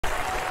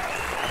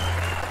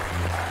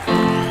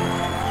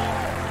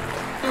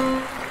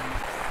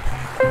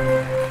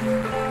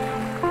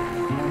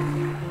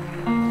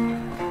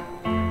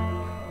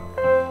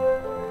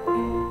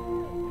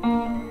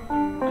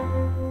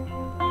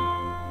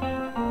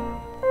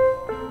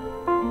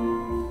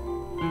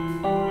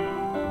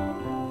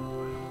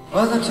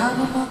was the time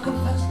of my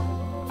confessing,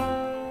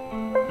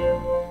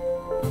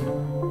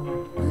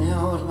 and the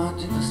hour of my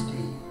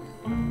dynasty,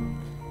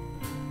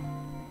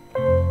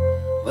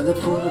 when the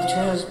pool of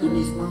chairs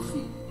beneath my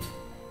feet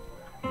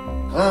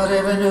cloud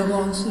every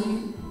newborn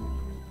seed.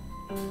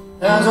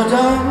 There's a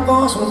dying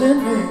voice within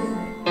me,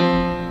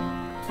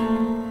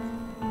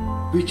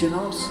 reaching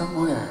out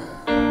somewhere,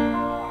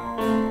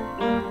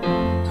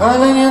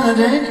 toiling in the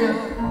danger,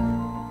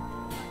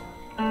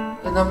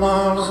 in the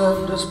miles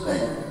of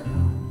despair.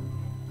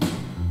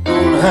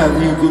 Don't have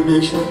the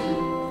inclination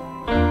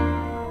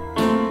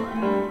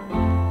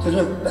to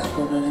look back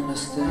on any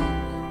mistake,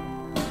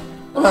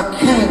 but I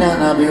can't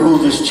and I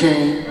behold this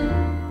chain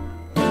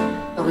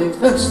of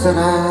events that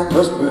I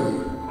must break.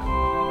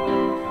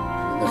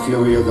 In the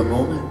fury of the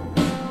moment,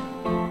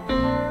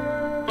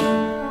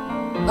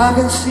 I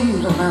can see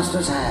the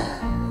master's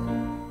hand,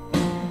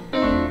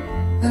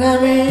 and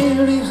every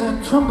leaf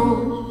that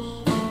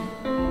trembles,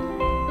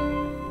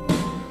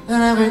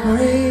 and every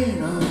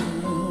grain of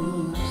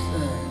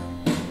sand.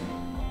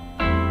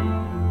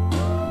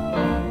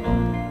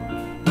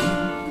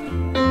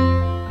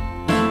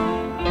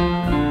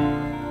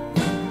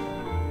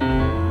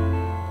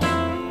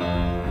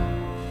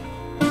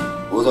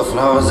 Oh, the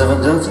flowers of a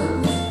dozen,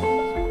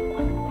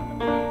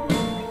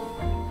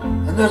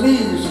 and the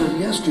leaves of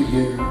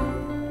yesteryear,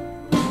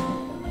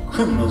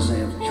 criminals they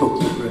have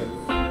choked the breath,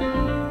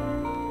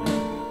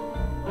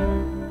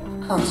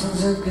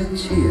 conscience and good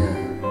cheer.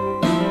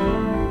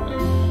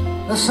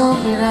 The sun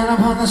beat down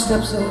upon the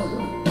steps of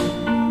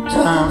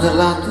time that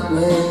locked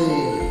away,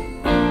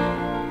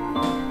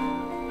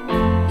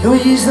 to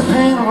ease the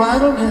pain of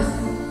idleness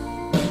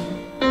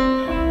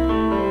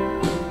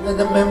and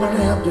the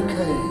memory of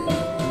decay.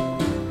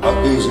 I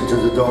gaze into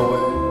the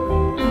doorway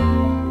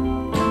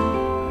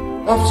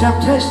of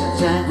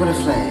temptation's angry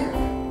flame.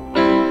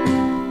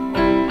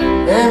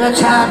 Every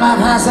time I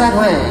pass that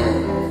way,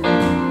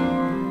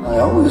 I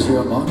always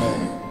hear my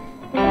name.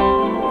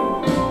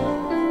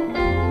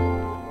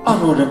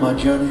 Onward in my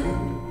journey,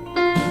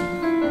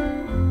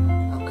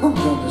 I've come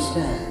to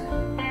understand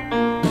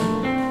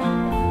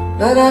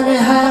that every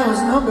high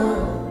was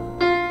numbered,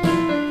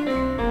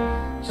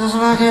 just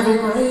like every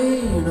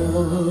grain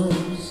of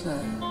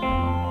sand.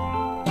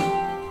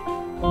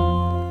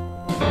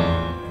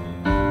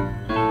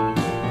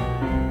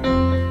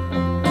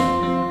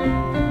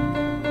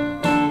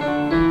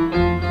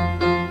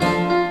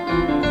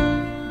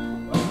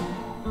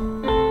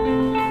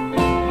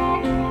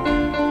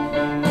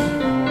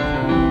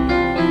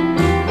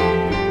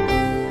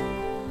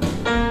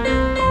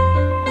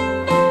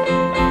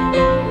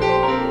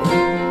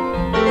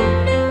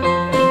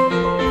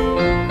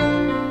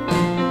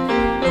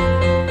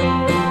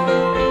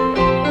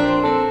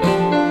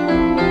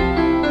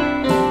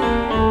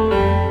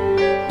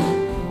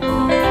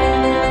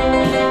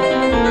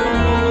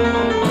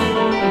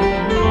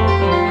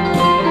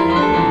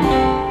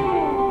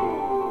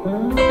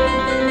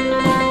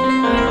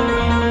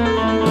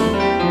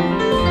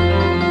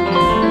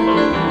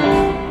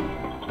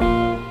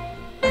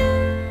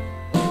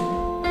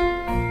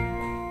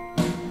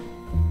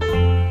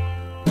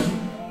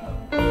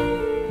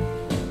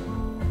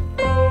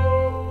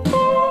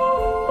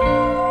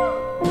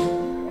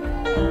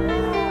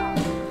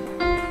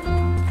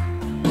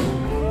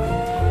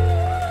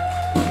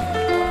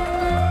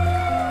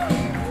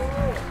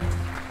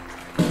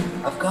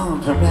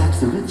 From rags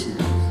to riches,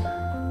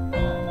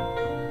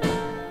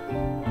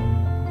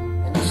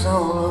 in the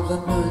soul of the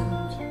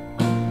night,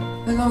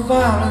 in the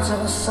violence of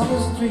a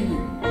summer's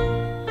dream,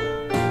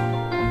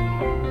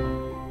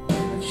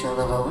 and shell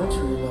of a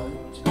wintry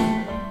light,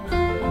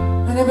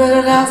 in the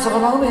bitter dance of a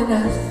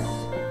loneliness,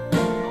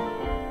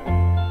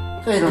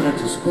 faded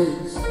into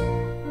space,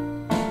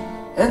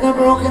 in the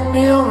broken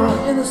mirror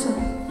of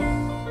innocence,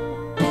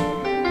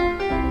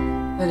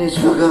 in each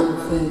forgotten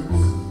face.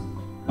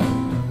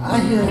 I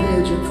hear the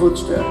aged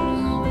footsteps,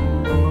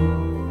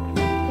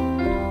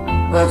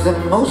 like the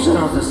motion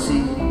of the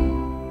sea.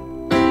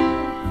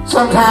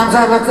 Sometimes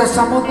I look, there's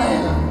someone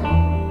there,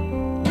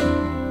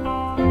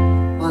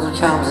 other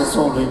times it's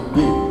only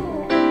me.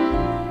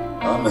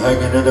 I'm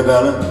hanging in the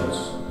balance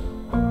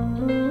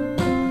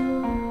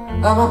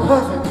of a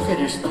perfect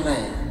finished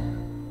plan,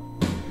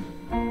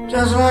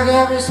 just like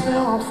every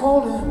smell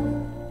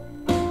falling,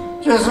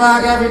 just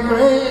like every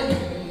grain